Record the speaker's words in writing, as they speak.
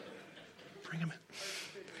bring them in.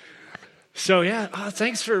 So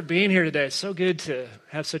thanks for being here today. It's so good to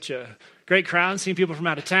have such a great crowd, seeing people from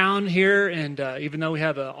out of town here, and even though we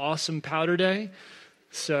have an awesome powder day,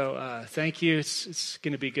 so thank you. It's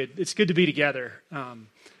going to be good. It's good to be together. I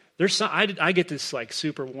get this like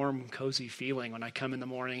super warm, cozy feeling when I come in the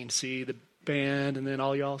morning and see the band, and then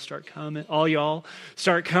all y'all start coming. I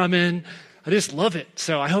just love it.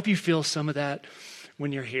 So I hope you feel some of that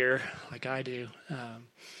when you're here, like I do.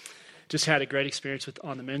 Just had a great experience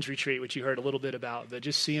on the men's retreat, which you heard a little bit about, but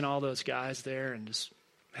just seeing all those guys there and just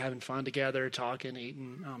having fun together, talking,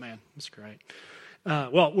 eating. Oh man, it's great.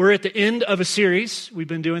 Well, we're at the end of a series. We've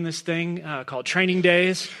been doing this thing called Training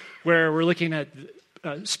Days, where we're looking at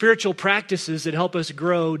spiritual practices that help us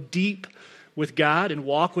grow deep with God and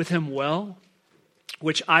walk with Him well,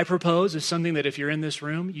 which I propose is something that if you're in this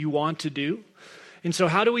room, you want to do. And so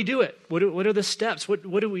how do we do it? What are the steps? How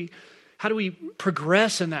do we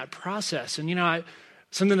progress in that process? And,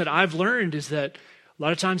 something that I've learned is that a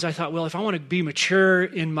lot of times I thought, well, if I want to be mature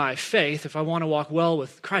in my faith, if I want to walk well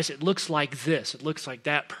with Christ, it looks like this. It looks like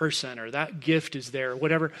that person or that gift is there or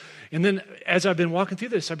whatever. And then as I've been walking through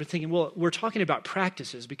this, I've been thinking, well, we're talking about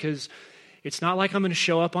practices because it's not like I'm going to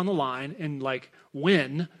show up on the line and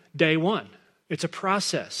win day one. It's a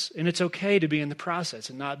process, and it's okay to be in the process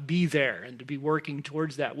and not be there and to be working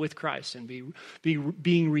towards that with Christ and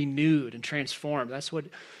being renewed and transformed. That's what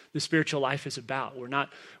the spiritual life is about.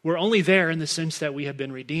 We're only there in the sense that we have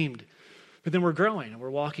been redeemed, but then we're growing and we're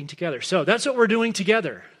walking together. So that's what we're doing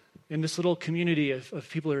together in this little community of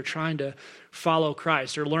people who are trying to follow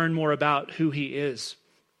Christ or learn more about who He is.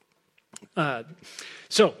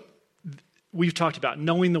 So we've talked about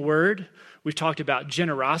knowing the Word. We've talked about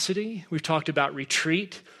generosity. We've talked about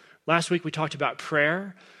retreat. Last week we talked about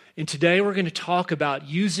prayer. And today we're going to talk about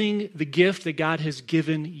using the gift that God has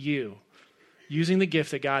given you. Using the gift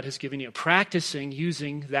that God has given you. Practicing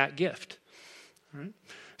using that gift. All right?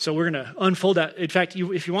 So we're going to unfold that. In fact,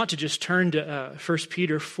 if you want to just turn to 1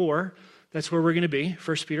 Peter 4, that's where we're going to be,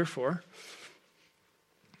 1 Peter 4.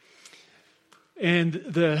 And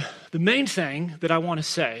the main thing that I want to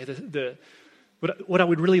say, what I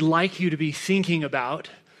would really like you to be thinking about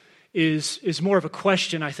is more of a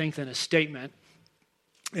question, I think, than a statement.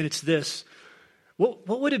 And it's this. What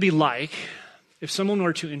would it be like if someone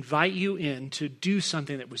were to invite you in to do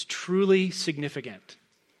something that was truly significant?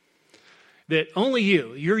 That only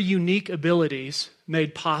your unique abilities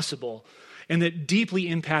made possible and that deeply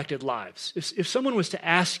impacted lives. If someone was to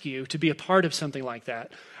ask you to be a part of something like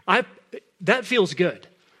that, that feels good.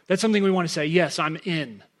 That's something we want to say, yes, I'm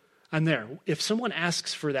in. I'm there. If someone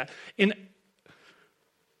asks for that, and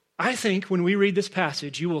I think when we read this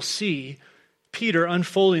passage, you will see Peter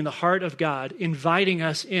unfolding the heart of God, inviting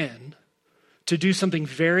us in to do something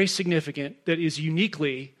very significant that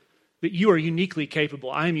you are uniquely capable.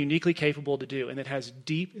 I am uniquely capable to do, and that has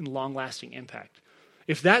deep and long-lasting impact.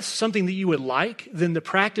 If that's something that you would like, then the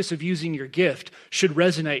practice of using your gift should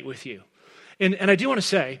resonate with you. And I do want to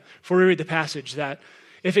say, before we read the passage, that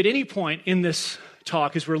if at any point in this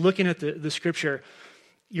talk, as we're looking at the scripture,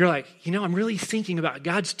 you're like, I'm really thinking about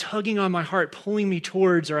God's tugging on my heart, pulling me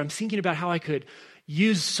towards, or I'm thinking about how I could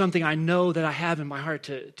use something I know that I have in my heart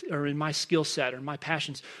or in my skill set or my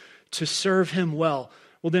passions to serve Him well.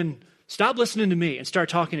 Well, then stop listening to me and start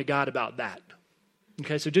talking to God about that.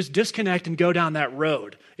 Okay, so just disconnect and go down that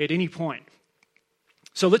road at any point.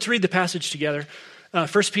 So let's read the passage together. 1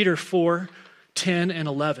 Peter 4, 10 and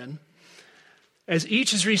 11. As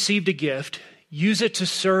each has received a gift, use it to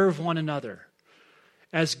serve one another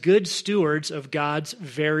as good stewards of God's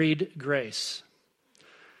varied grace.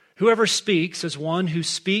 Whoever speaks as one who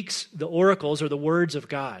speaks the oracles or the words of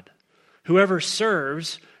God. Whoever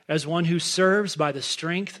serves as one who serves by the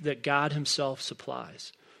strength that God Himself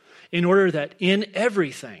supplies, in order that in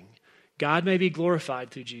everything God may be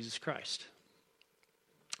glorified through Jesus Christ.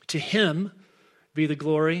 To Him be the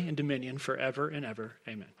glory and dominion forever and ever.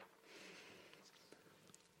 Amen.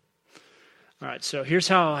 All right, so here's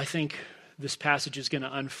how I think this passage is going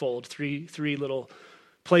to unfold. Three little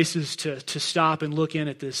places to stop and look in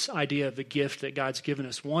at this idea of the gift that God's given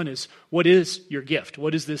us. One is, what is your gift?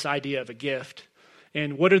 What is this idea of a gift?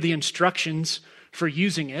 And what are the instructions for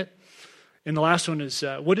using it? And the last one is,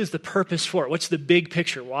 what is the purpose for it? What's the big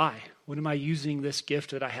picture? Why? What am I using this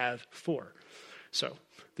gift that I have for? So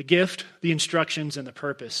the gift, the instructions, and the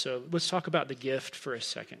purpose. So let's talk about the gift for a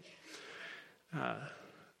second.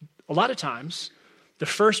 A lot of times, the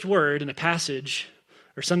first word in a passage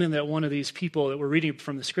or something that one of these people that we're reading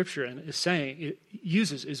from the scripture is saying, it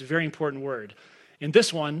uses is a very important word. And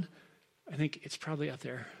this one, I think it's probably up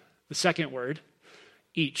there. The second word,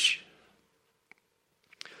 each.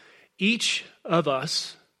 each of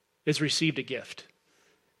us has received a gift.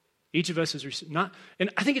 Each of us has received, and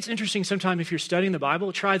I think it's interesting sometime if you're studying the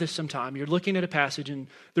Bible, try this sometime. You're looking at a passage and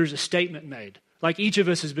there's a statement made, like each of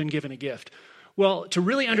us has been given a gift. Well, to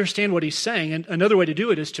really understand what he's saying, and another way to do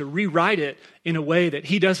it is to rewrite it in a way that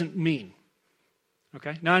he doesn't mean.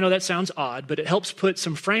 Okay? Now, I know that sounds odd, but it helps put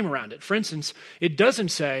some frame around it. For instance, it doesn't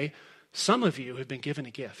say, some of you have been given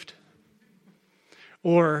a gift.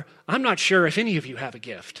 Or, I'm not sure if any of you have a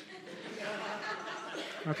gift.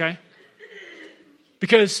 Okay?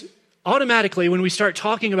 Because automatically, when we start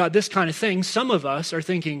talking about this kind of thing, some of us are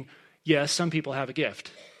thinking, yes, some people have a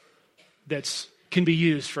gift that can be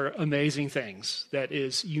used for amazing things, that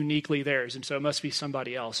is uniquely theirs, and so it must be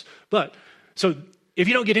somebody else. But, so if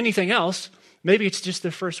you don't get anything else, maybe it's just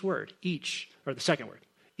the first word, each, or the second word,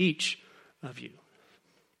 each of you.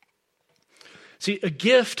 See, a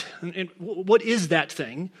gift, and what is that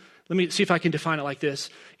thing? Let me see if I can define it like this.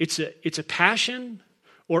 It's a passion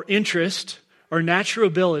or interest or natural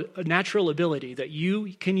ability that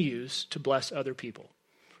you can use to bless other people.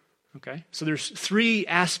 Okay? So there's three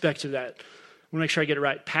aspects of that. I want to make sure I get it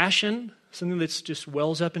right. Passion, something that's just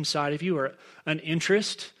wells up inside of you, or an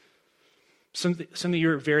interest, something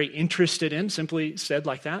you're very interested in, simply said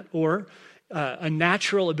like that, or a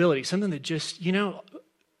natural ability, something that just,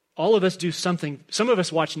 all of us do something. Some of us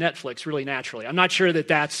watch Netflix really naturally. I'm not sure that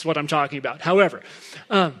that's what I'm talking about. However,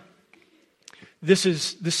 this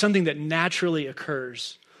is something that naturally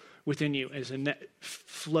occurs within you as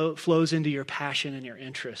flows into your passion and your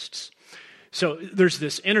interests. So there's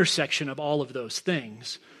this intersection of all of those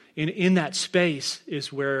things. And in that space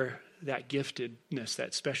is where that giftedness,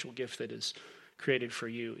 that special gift that is created for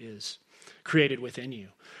you, is created within you.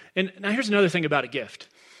 And now here's another thing about a gift.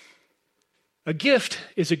 A gift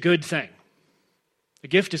is a good thing. A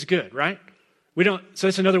gift is good, right? So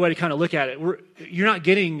that's another way to kind of look at it. You're not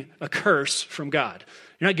getting a curse from God.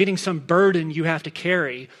 You're not getting some burden you have to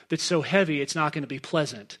carry that's so heavy it's not going to be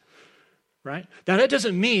pleasant, right? Now that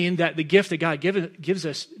doesn't mean that the gift that God gives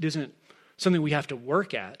us isn't something we have to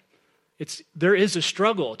work at. There is a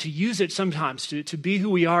struggle to use it sometimes, to be who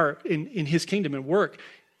we are in his kingdom, and work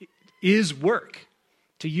is work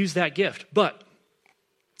to use that gift. But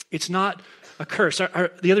it's not a curse.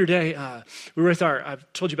 The other day, we were with I've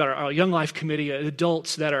told you about our Young Life committee,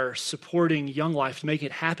 adults that are supporting Young Life to make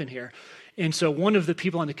it happen here. And so one of the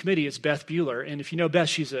people on the committee is Beth Bueller. And if you know Beth,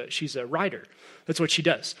 she's a writer. That's what she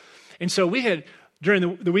does. And so we had,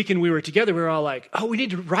 during the weekend we were together, we were all like, we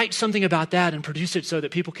need to write something about that and produce it so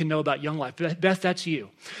that people can know about Young Life. Beth, that's you.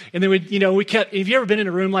 And then we kept, have you ever been in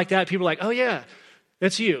a room like that? People are like, oh yeah,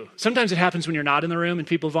 that's you. Sometimes it happens when you're not in the room and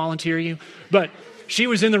people volunteer you. But she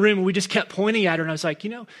was in the room and we just kept pointing at her, and I was like,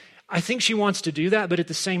 I think she wants to do that, but at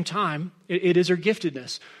the same time, it is her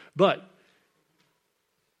giftedness. But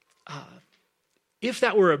if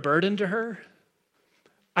that were a burden to her,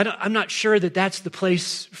 I'm not sure that that's the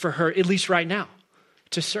place for her, at least right now,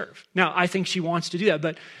 to serve. Now, I think she wants to do that,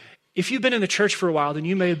 but if you've been in the church for a while, then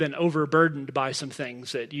you may have been overburdened by some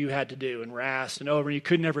things that you had to do and were asked and over, and you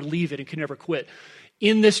could never leave it and could never quit.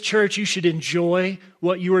 In this church, you should enjoy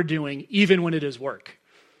what you are doing, even when it is work.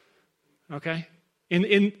 Okay?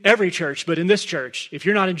 In every church, but in this church, if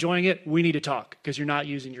you're not enjoying it, we need to talk, because you're not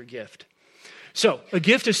using your gift. So, a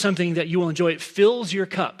gift is something that you will enjoy. It fills your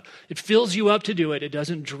cup. It fills you up to do it. It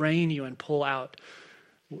doesn't drain you and pull out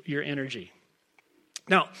your energy.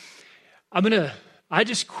 Now, I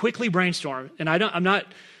just quickly brainstorm, and I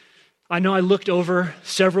know I looked over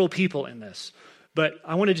several people in this, but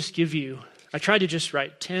I want to just give you, I tried to just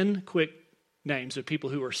write 10 quick names of people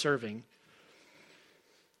who are serving,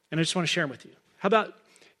 and I just want to share them with you. How about,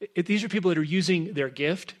 these are people that are using their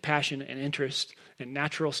gift, passion, and interest, and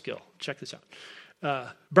natural skill. Check this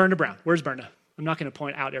out. Berna Brown. Where's Berna? I'm not going to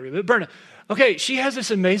point out everybody, but Berna. Okay, she has this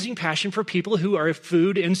amazing passion for people who are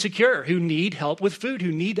food insecure, who need help with food,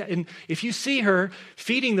 and if you see her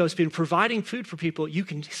feeding those people, providing food for people, you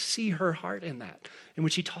can see her heart in that. And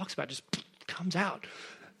when she talks about it, just comes out.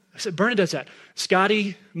 I said, Berna does that.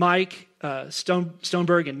 Scotty, Mike,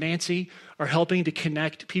 Stoneberg, and Nancy are helping to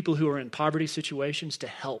connect people who are in poverty situations to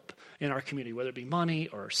help in our community, whether it be money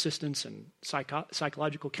or assistance and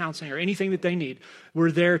psychological counseling or anything that they need.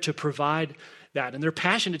 We're there to provide that. And their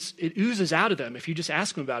passion, it oozes out of them. If you just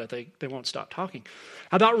ask them about it, they won't stop talking.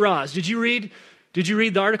 How about Roz? Did you read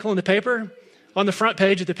the article in the paper? On the front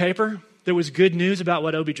page of the paper, there was good news about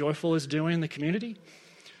what OB Joyful is doing in the community.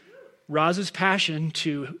 Roz's passion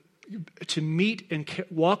to meet and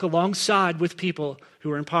walk alongside with people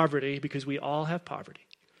who are in poverty, because we all have poverty,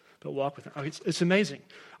 but walk with them. It's amazing.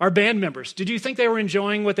 Our band members, did you think they were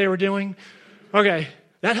enjoying what they were doing? Okay,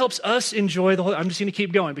 That helps us enjoy the whole. I'm just going to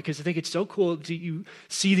keep going because I think it's so cool that you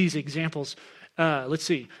see these examples. Let's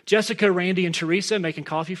see. Jessica, Randy, and Teresa making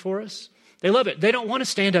coffee for us. They love it. They don't want to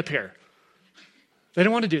stand up here. They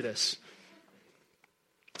don't want to do this.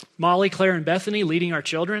 Molly, Claire, and Bethany leading our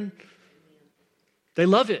children. They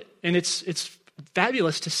love it, and it's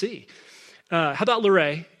fabulous to see. How about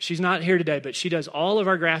Lorraine? She's not here today, but she does all of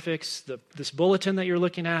our graphics, this bulletin that you're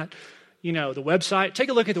looking at, the website. Take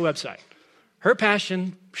a look at the website. Her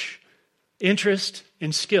passion, interest,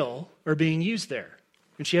 and skill are being used there.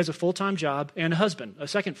 And she has a full-time job and a husband, a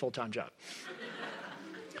second full-time job.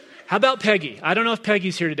 How about Peggy? I don't know if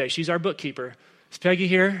Peggy's here today. She's our bookkeeper. Is Peggy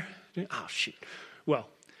here? Oh, shoot. Well,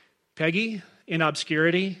 Peggy, in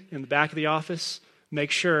obscurity, in the back of the office,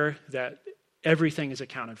 makes sure that everything is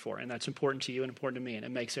accounted for, and that's important to you and important to me, and it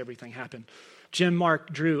makes everything happen. Jim,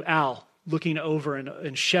 Mark, Drew, Al, looking over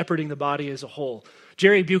and shepherding the body as a whole.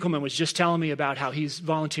 Jerry Buchelman was just telling me about how he's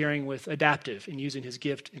volunteering with Adaptive and using his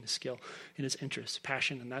gift and his skill and his interest,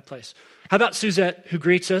 passion in that place. How about Suzette, who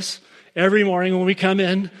greets us every morning when we come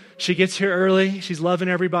in? She gets here early. She's loving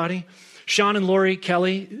everybody. Sean and Lori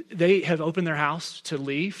Kelly, they have opened their house to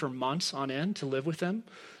Lee for months on end to live with them.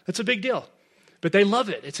 That's a big deal. But they love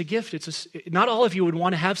it. It's a gift. Not all of you would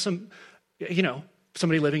want to have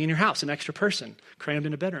somebody living in your house, an extra person crammed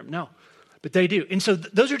in a bedroom. No, but they do. And so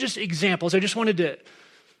those are just examples. I just wanted to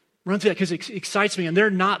run through that because it excites me, and they're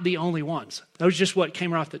not the only ones. That was just what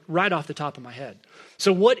came right off the top of my head.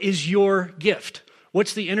 So what is your gift?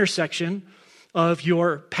 What's the intersection of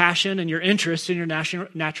your passion and your interest in your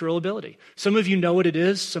natural ability? Some of you know what it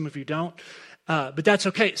is. Some of you don't. But that's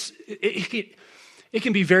okay. It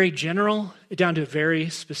can be very general down to very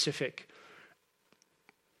specific.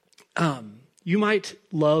 You might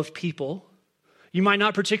love people. You might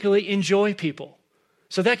not particularly enjoy people.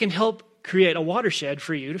 So that can help create a watershed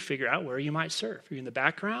for you to figure out where you might serve. Are you in the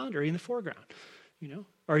background or are you in the foreground?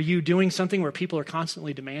 Are you doing something where people are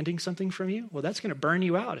constantly demanding something from you? Well, that's going to burn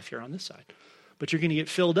you out if you're on this side. But you're going to get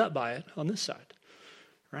filled up by it on this side,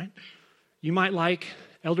 right? You might like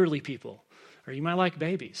elderly people, or you might like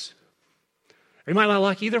babies. Or you might not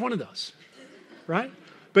like either one of those, right?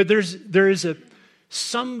 But there is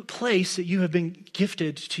some place that you have been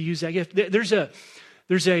gifted to use that gift. There's a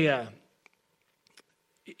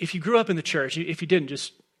if you grew up in the church, if you didn't,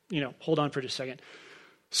 just hold on for just a second.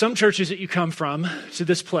 Some churches that you come from to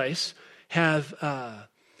this place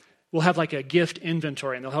will have like a gift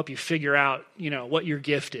inventory, and they'll help you figure out what your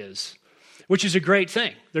gift is, which is a great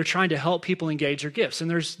thing. They're trying to help people engage their gifts, and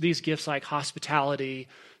there's these gifts like hospitality,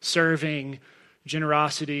 serving,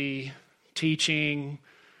 generosity, teaching,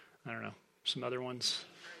 I don't know, some other ones.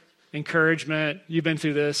 Encouragement. You've been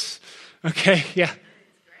through this. Okay, yeah.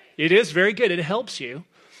 It is very good. It helps you.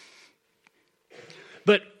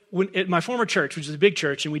 But at my former church, which is a big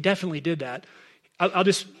church, and we definitely did that, I don't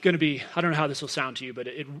know how this will sound to you, but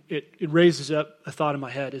it raises up a thought in my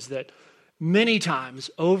head, is that many times,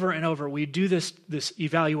 over and over, we do this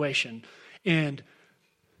evaluation, and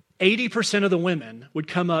 80% of the women would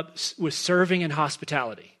come up with serving and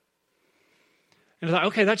hospitality. And I thought,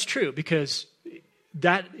 okay, that's true, because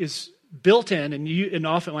that is built in, and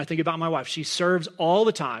often when I think about my wife, she serves all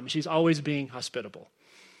the time. She's always being hospitable.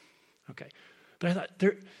 Okay. But I thought,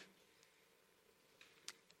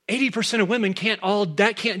 80% of women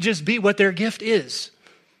that can't just be what their gift is.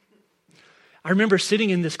 I remember sitting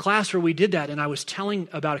in this class where we did that, and I was telling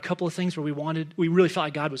about a couple of things where we really felt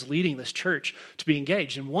like God was leading this church to be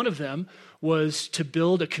engaged. And one of them was to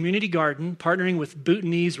build a community garden, partnering with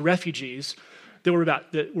Bhutanese refugees that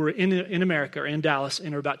were in America or in Dallas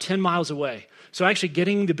and are about 10 miles away. So actually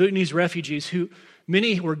getting the Bhutanese refugees, who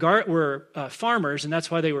many were farmers, and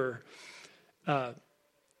that's why they were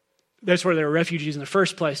refugees in the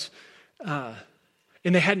first place.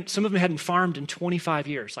 And some of them hadn't farmed in 25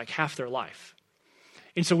 years, like half their life.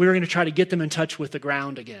 And so we were going to try to get them in touch with the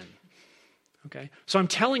ground again. Okay, so I'm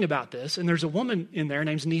telling about this, and there's a woman in there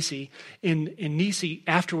named Nisi. And Nisi,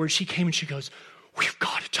 afterwards, she came and she goes, "We've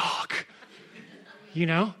got to talk."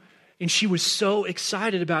 And she was so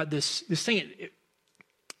excited about this thing.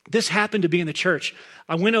 This happened to be in the church.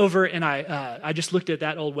 I went over and I just looked at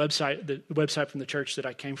that old website, the website from the church that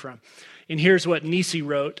I came from. And here's what Nisi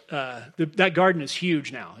wrote. That garden is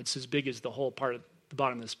huge now. It's as big as the whole part of the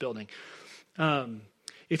bottom of this building.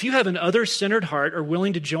 If you have an other-centered heart, are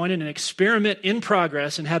willing to join in an experiment in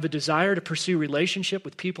progress, and have a desire to pursue relationship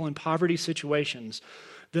with people in poverty situations,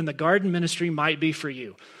 then the garden ministry might be for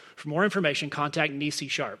you. For more information, contact Nisi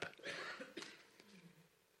Sharp.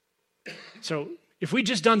 So if we'd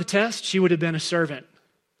just done the test, she would have been a servant.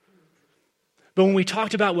 But when we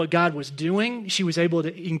talked about what God was doing, she was able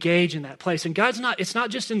to engage in that place. And it's not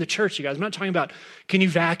just in the church, you guys. I'm not talking about, can you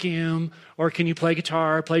vacuum or can you play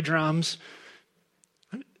guitar, play drums?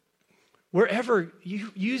 Wherever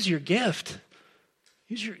you use your gift,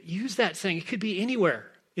 use that thing. It could be anywhere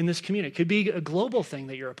in this community. It could be a global thing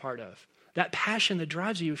that you're a part of. That passion that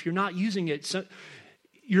drives you, if you're not using it,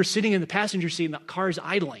 you're sitting in the passenger seat and the car is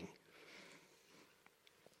idling.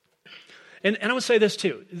 And I would say this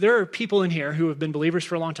too. There are people in here who have been believers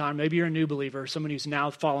for a long time. Maybe you're a new believer, someone who's now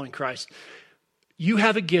following Christ. You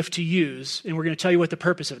have a gift to use, and we're going to tell you what the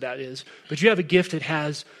purpose of that is, but you have a gift that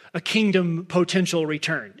has a kingdom potential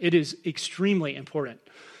return. It is extremely important.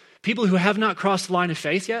 People who have not crossed the line of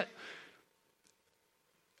faith yet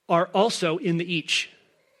are also in the each.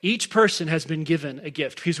 Each person has been given a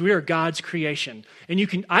gift because we are God's creation.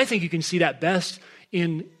 And I think you can see that best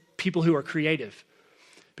in people who are creative.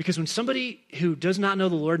 Because when somebody who does not know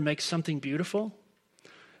the Lord makes something beautiful,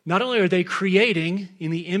 not only are they creating in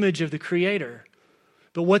the image of the Creator,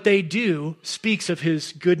 but what they do speaks of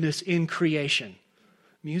His goodness in creation.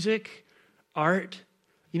 Music, art.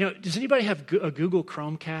 Does anybody have a Google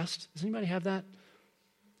Chromecast? Does anybody have that?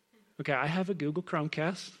 Okay, I have a Google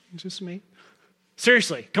Chromecast. It's just me.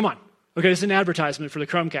 Seriously, come on. Okay, this is an advertisement for the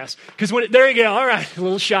Chromecast. Because there you go. All right, a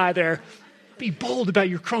little shy there. Be bold about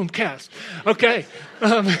your Chromecast. Okay.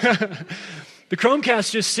 The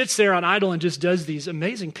Chromecast just sits there on idle and just does these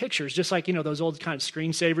amazing pictures, just like, those old kind of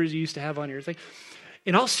screensavers you used to have on your thing.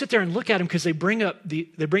 And I'll sit there and look at them because it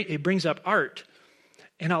brings up art.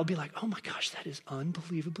 And I'll be like, oh my gosh, that is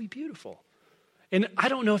unbelievably beautiful. And I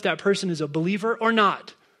don't know if that person is a believer or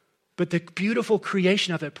not, but the beautiful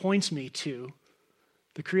creation of it points me to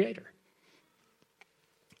the Creator.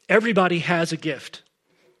 Everybody has a gift.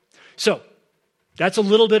 So, that's a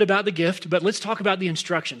little bit about the gift, but let's talk about the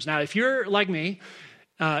instructions. Now, if you're like me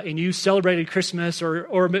and you celebrated Christmas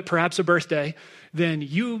or perhaps a birthday, then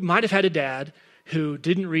you might have had a dad who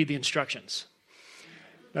didn't read the instructions.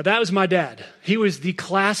 Now, that was my dad. He was the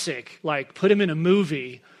classic, put him in a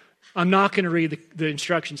movie. I'm not going to read the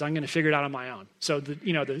instructions. I'm going to figure it out on my own. So,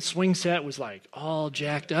 the swing set was all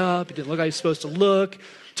jacked up. It didn't look like it was supposed to look.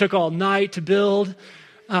 Took all night to build.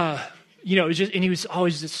 It was just, and he was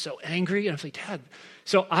always just so angry. And I was like, Dad.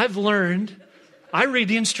 So I've learned, I read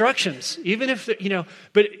the instructions, even if,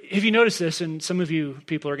 but if you notice this, and some of you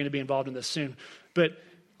people are going to be involved in this soon, but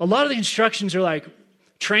a lot of the instructions are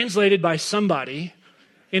translated by somebody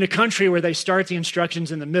in a country where they start the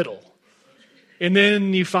instructions in the middle. And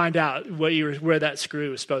then you find out where that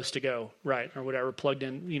screw is supposed to go, right, or whatever, plugged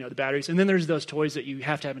in, the batteries. And then there's those toys that you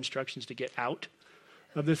have to have instructions to get out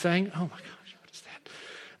of the thing. Oh my gosh, what is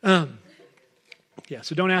that? Yeah,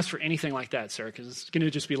 so don't ask for anything like that, sir, because it's going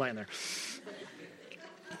to just be laying there.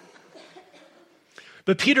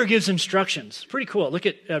 But Peter gives instructions. Pretty cool. Look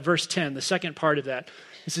at verse 10, the second part of that.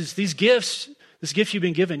 It says, this gift you've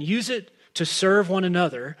been given, use it to serve one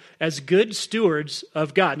another as good stewards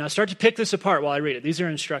of God. Now start to pick this apart while I read it. These are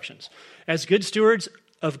instructions. As good stewards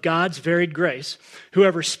of God's varied grace,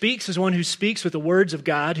 whoever speaks is one who speaks with the words of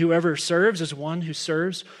God. Whoever serves is one who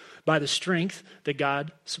serves by the strength that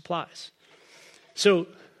God supplies. So,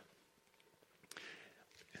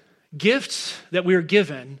 gifts that we are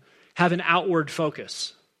given have an outward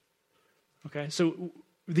focus. Okay, so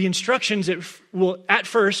the instructions will at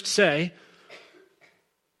first say,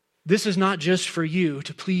 this is not just for you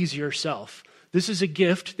to please yourself. This is a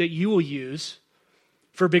gift that you will use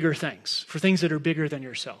for bigger things, for things that are bigger than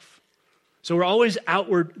yourself. So we're always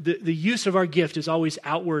outward, the use of our gift is always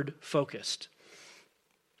outward focused.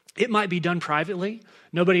 It might be done privately.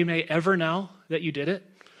 Nobody may ever know that you did it,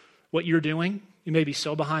 what you're doing. You may be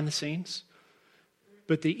so behind the scenes.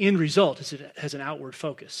 But the end result is it has an outward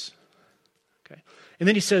focus. Okay. And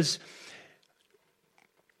then he says,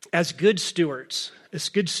 as good stewards.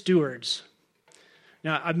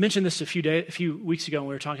 Now, I mentioned this a few weeks ago when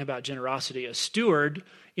we were talking about generosity. A steward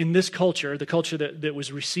in this culture, the culture that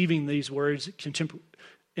was receiving these words,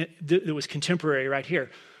 that was contemporary right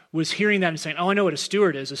here, was hearing that and saying, oh, I know what a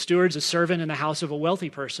steward is. A steward's a servant in the house of a wealthy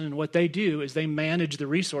person, and what they do is they manage the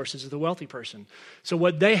resources of the wealthy person. So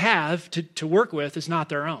what they have to work with is not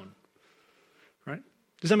their own. Right?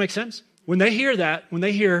 Does that make sense? When they hear that, when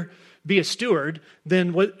they hear be a steward,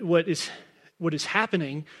 then what is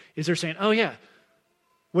happening is they're saying, oh yeah,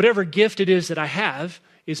 whatever gift it is that I have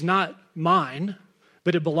is not mine,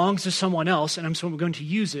 but it belongs to someone else, and I'm going to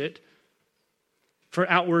use it for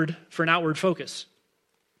an outward focus.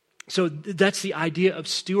 So that's the idea of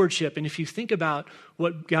stewardship. And if you think about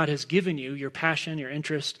what God has given you, your passion, your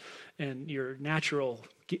interest, and your natural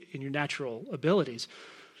abilities,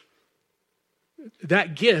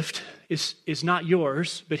 that gift is not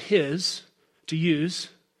yours, but his to use,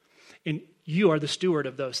 and you are the steward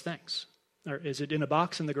of those things. Or is it in a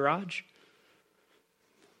box in the garage?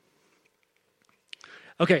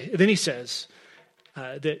 Okay, then he says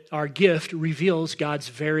that our gift reveals God's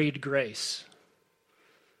varied grace.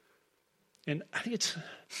 And I think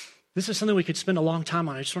this is something we could spend a long time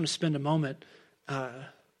on. I just want to spend a moment.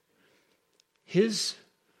 His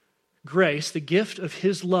grace, the gift of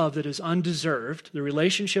his love that is undeserved, the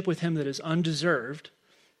relationship with him that is undeserved,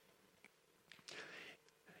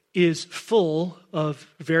 is full of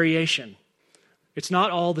variation. It's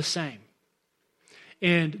not all the same.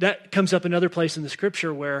 And that comes up another place in the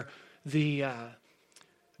scripture where the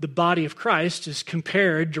body of Christ is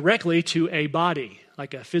compared directly to a body,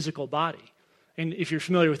 like a physical body. And if you're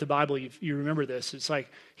familiar with the Bible, you remember this. It's like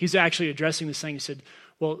he's actually addressing this thing. He said,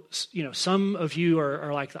 well, some of you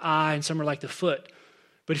are like the eye and some are like the foot.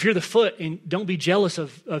 But if you're the foot, and don't be jealous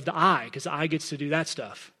of the eye, because the eye gets to do that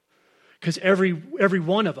stuff. Because every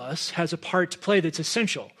one of us has a part to play that's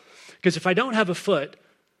essential. Because if I don't have a foot,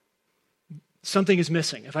 something is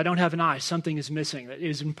missing. If I don't have an eye, something is missing that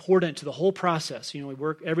is important to the whole process.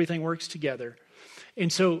 Everything works together.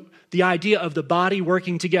 And so the idea of the body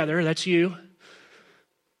working together, that's you.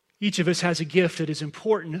 Each of us has a gift that is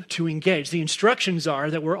important to engage. The instructions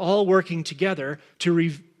are that we're all working together to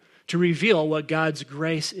reveal what God's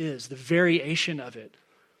grace is, the variation of it.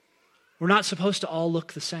 We're not supposed to all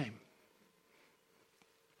look the same.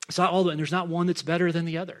 It's not all, and there's not one that's better than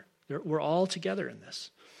the other. We're all together in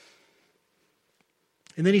this.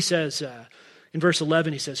 And then he says, in verse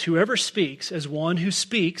 11, he says, whoever speaks as one who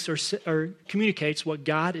speaks or communicates what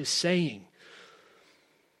God is saying.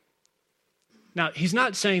 Now, he's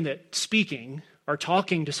not saying that speaking or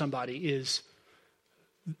talking to somebody is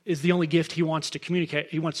the only gift he wants to communicate,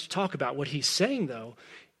 he wants to talk about. What he's saying, though,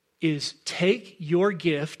 is take your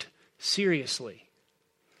gift seriously.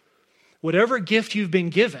 Whatever gift you've been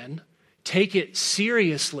given, take it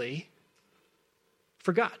seriously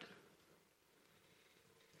for God.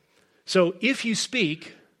 So if you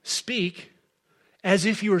speak as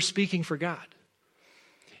if you are speaking for God.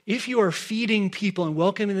 If you are feeding people and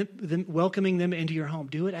welcoming them into your home,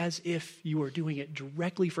 do it as if you are doing it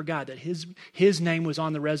directly for God, that his name was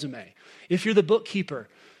on the resume. If you're the bookkeeper,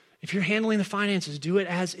 if you're handling the finances, do it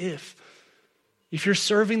as if. If you're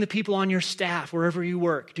serving the people on your staff, wherever you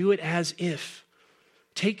work, do it as if.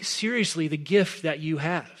 Take seriously the gift that you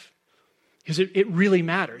have, because it really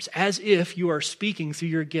matters, as if you are speaking through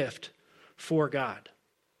your gift for God.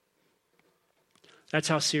 That's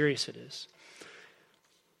how serious it is.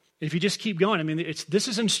 If you just keep going, I mean,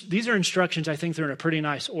 these are instructions, I think they're in a pretty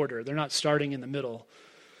nice order. They're not starting in the middle.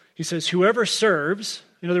 He says, whoever serves,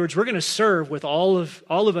 in other words, we're going to serve with all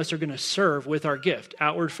of us are going to serve with our gift,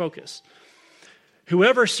 outward focus.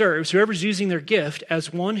 Whoever serves, whoever's using their gift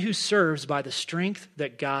as one who serves by the strength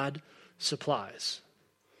that God supplies.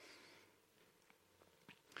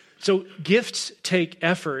 So gifts take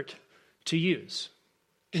effort to use.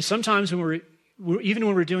 And sometimes even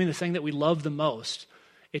when we're doing the thing that we love the most,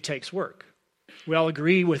 it takes work. We all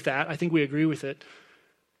agree with that. I think we agree with it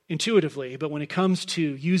intuitively. But when it comes to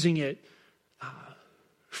using it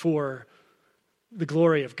for the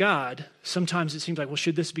glory of God, sometimes it seems like, well,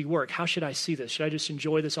 should this be work? How should I see this? Should I just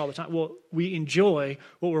enjoy this all the time? Well, we enjoy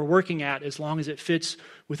what we're working at as long as it fits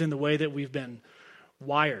within the way that we've been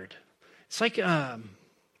wired. It's like, when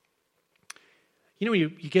you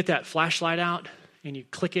get that flashlight out and you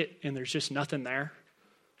click it and there's just nothing there.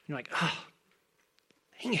 You're like, oh,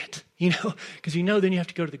 dang it, because then you have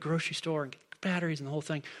to go to the grocery store and get batteries and the whole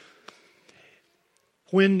thing.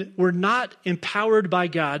 When we're not empowered by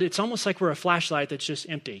God, it's almost like we're a flashlight that's just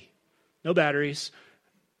empty. No batteries.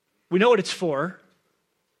 We know what it's for.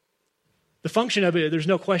 The function of it, there's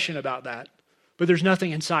no question about that. But there's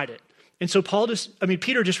nothing inside it. And so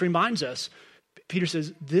Peter just reminds us. Peter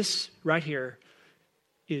says, this right here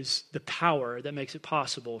is the power that makes it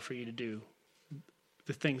possible for you to do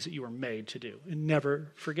the things that you were made to do. And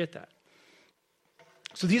never forget that.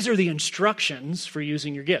 So these are the instructions for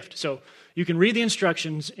using your gift. So you can read the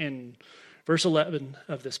instructions in verse 11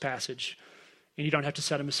 of this passage, and you don't have to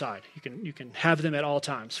set them aside. You can have them at all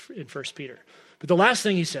times in 1 Peter. But the last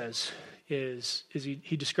thing he says is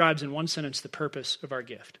he describes in one sentence the purpose of our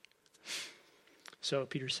gift. So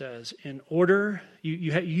Peter says, in order, you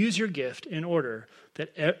use your gift in order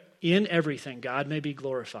that in everything God may be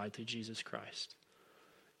glorified through Jesus Christ.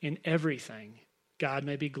 In everything, God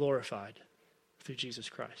may be glorified through Jesus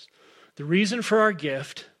Christ. The reason for our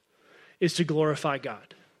gift is to glorify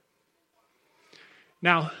God.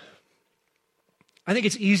 Now, I think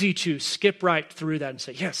it's easy to skip right through that and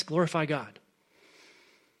say, yes, glorify God.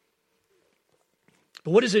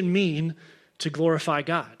 But what does it mean to glorify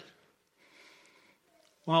God?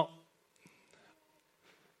 Well,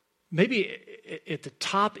 maybe at the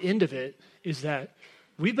top end of it is that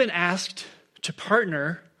we've been asked to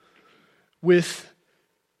partner with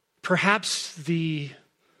perhaps the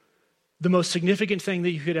most significant thing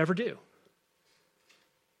that you could ever do.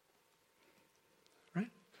 Right?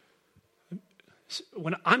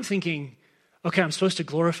 When I'm thinking, okay, I'm supposed to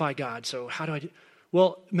glorify God, so how do I do?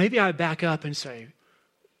 Well, maybe I back up and say,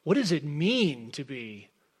 what does it mean to be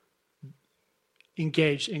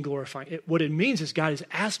engaged in glorifying it? What it means is God has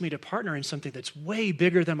asked me to partner in something that's way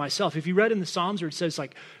bigger than myself. If you read in the Psalms where it says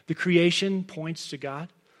like the creation points to God,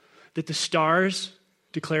 that the stars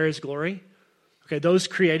declare his glory, okay, those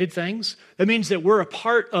created things, that means that we're a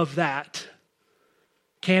part of that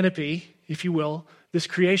canopy, if you will, this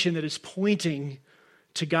creation that is pointing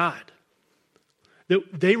to God.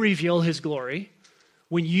 That they reveal his glory.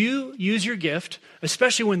 When you use your gift,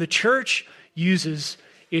 especially when the church uses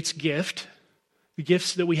its gift, the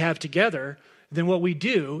gifts that we have together, then what we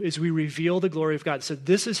do is we reveal the glory of God. So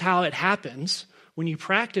this is how it happens. When you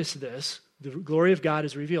practice this, the glory of God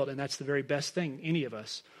is revealed, and that's the very best thing any of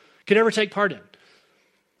us could ever take part in.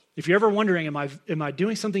 If you're ever wondering, am I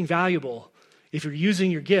doing something valuable? If you're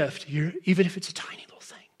using your gift, even if it's a tiny little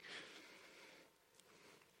thing.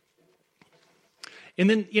 And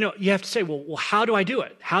then, you have to say, well, how do I do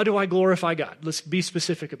it? How do I glorify God? Let's be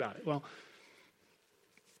specific about it. Well,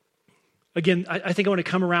 again, I think I want to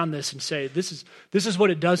come around this and say, this is what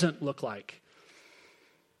it doesn't look like.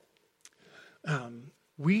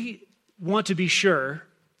 We want to be sure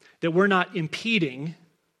that we're not impeding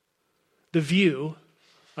the view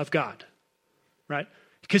of God, right?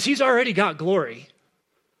 Because he's already got glory.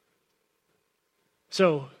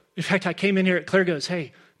 So, in fact, I came in here, Claire goes,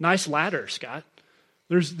 hey, nice ladder, Scott.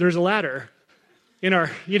 There's a ladder in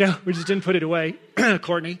our, we just didn't put it away,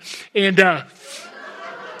 Courtney. And I'm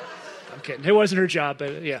kidding. It wasn't her job,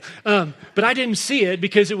 but yeah. But I didn't see it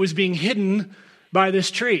because it was being hidden by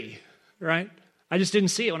this tree, right? I just didn't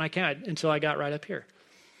see it when I came until I got right up here.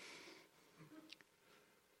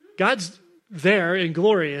 God's there and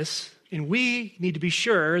glorious, and we need to be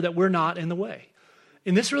sure that we're not in the way.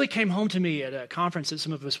 And this really came home to me at a conference that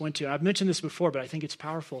some of us went to. I've mentioned this before, but I think it's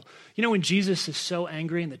powerful. When Jesus is so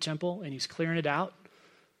angry in the temple and he's clearing it out,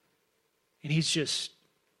 and he's just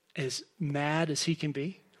as mad as he can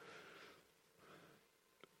be,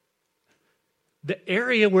 the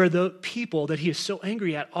area where the people that he is so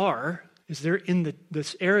angry at is they're in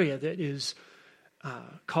this area that is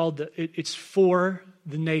called, it's for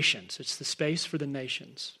the nations. It's the space for the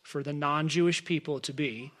nations, for the non-Jewish people to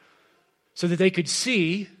be, so that they could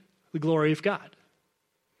see the glory of God.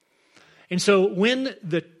 And so when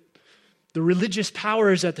the religious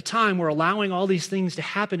powers at the time were allowing all these things to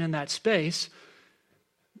happen in that space,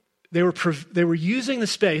 they were using the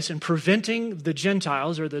space and preventing the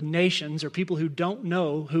Gentiles or the nations or people who don't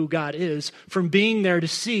know who God is from being there to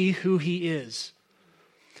see who he is.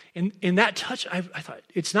 And in that touch, I thought,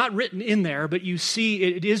 it's not written in there, but you see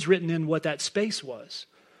it is written in what that space was.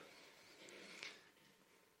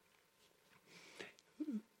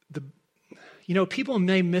 People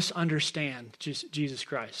may misunderstand Jesus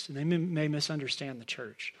Christ, and they may misunderstand the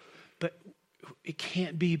church, but it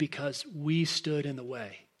can't be because we stood in the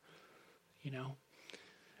way,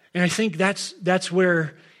 And I think that's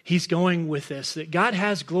where he's going with this, that God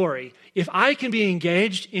has glory. If I can be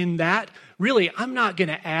engaged in that, really, I'm not going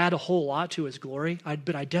to add a whole lot to his glory,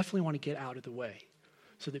 but I definitely want to get out of the way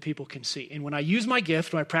so that people can see. And when I use my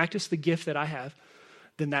gift, when I practice the gift that I have,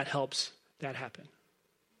 then that helps that happen.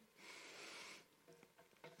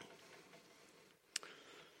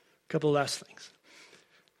 A couple of last things.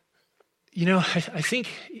 I think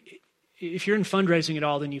if you're in fundraising at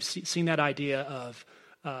all, then you've seen that idea of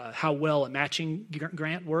how well a matching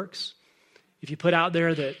grant works. If you put out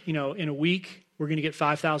there that, in a week, we're going to get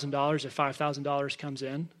 $5,000 if $5,000 comes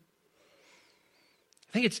in.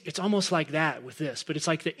 I think it's almost like that with this, but it's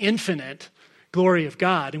like the infinite glory of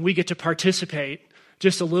God, and we get to participate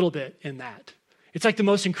just a little bit in that. It's like the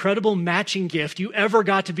most incredible matching gift you ever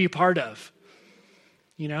got to be a part of.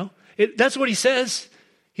 That's what he says.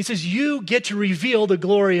 He says, you get to reveal the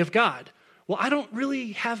glory of God. Well, I don't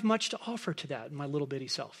really have much to offer to that in my little bitty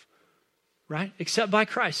self, right? Except by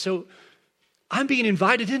Christ. So I'm being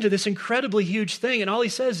invited into this incredibly huge thing, and all he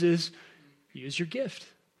says is, use your gift.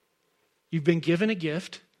 You've been given a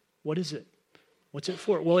gift. What is it? What's it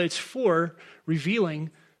for? Well, it's for revealing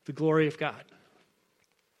the glory of God.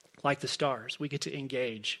 Like the stars, we get to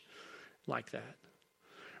engage like that.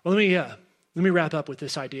 Well, let me wrap up with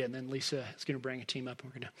this idea, and then Lisa is going to bring a team up.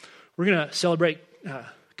 And we're going to celebrate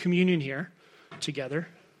communion here. together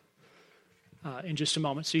in just a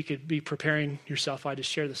moment, so you could be preparing yourself. I just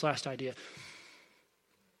shared this last idea.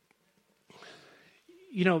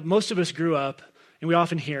 You know, most of us grew up, and we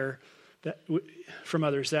often hear that from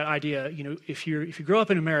others, that idea, you know, if you grow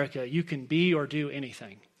up in America, you can be or do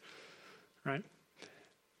anything, right?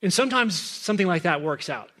 And sometimes something like that works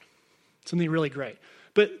out, something really great.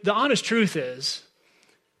 But the honest truth is,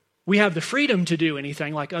 we have the freedom to do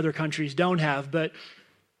anything like other countries don't have, but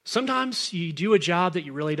sometimes you do a job that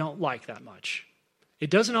you really don't like that much. It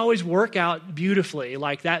doesn't always work out beautifully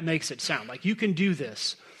like that makes it sound. Like you can do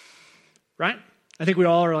this, right? I think we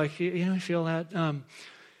all are like, you know, I feel that.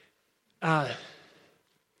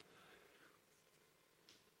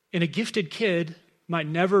 And a gifted kid might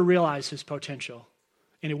never realize his potential.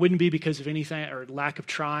 And it wouldn't be because of anything or lack of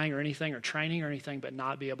trying or anything or training or anything, but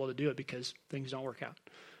not be able to do it because things don't work out.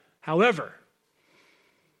 However,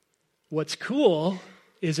 what's cool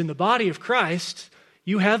is in the body of Christ,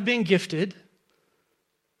 you have been gifted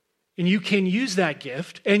and you can use that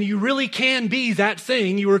gift and you really can be that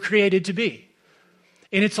thing you were created to be.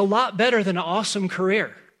 And it's a lot better than an awesome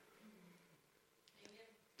career.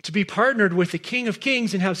 To be partnered with the King of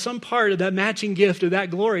Kings and have some part of that matching gift of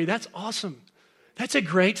that glory, that's awesome. That's a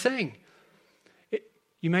great thing.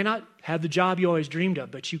 You may not have the job you always dreamed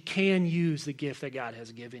of, but you can use the gift that God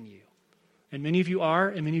has given you. And many of you are,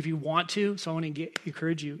 and many of you want to, so I want to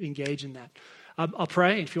encourage you, engage in that. I'll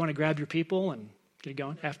pray, if you want to grab your people and get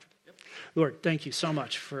going after. Yep. Lord, thank you so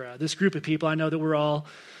much for this group of people. I know that we're all,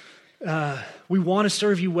 we want to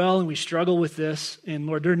serve you well, and we struggle with this. And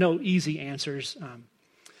Lord, there are no easy answers.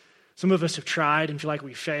 Some of us have tried and feel like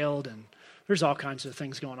we failed, and there's all kinds of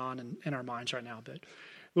things going on in our minds right now. But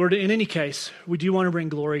Lord, in any case, we do want to bring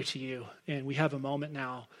glory to you, and we have a moment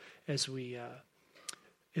now as we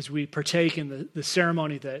partake in the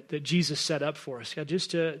ceremony that Jesus set up for us, God,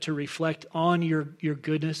 just to reflect on your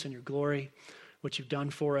goodness and your glory, what you've done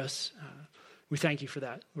for us. We thank you for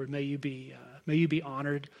that, Lord. May you be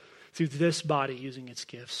honored through this body using its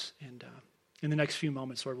gifts. And in the next few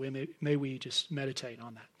moments, Lord, may we just meditate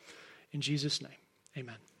on that. In Jesus' name,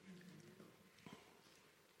 amen.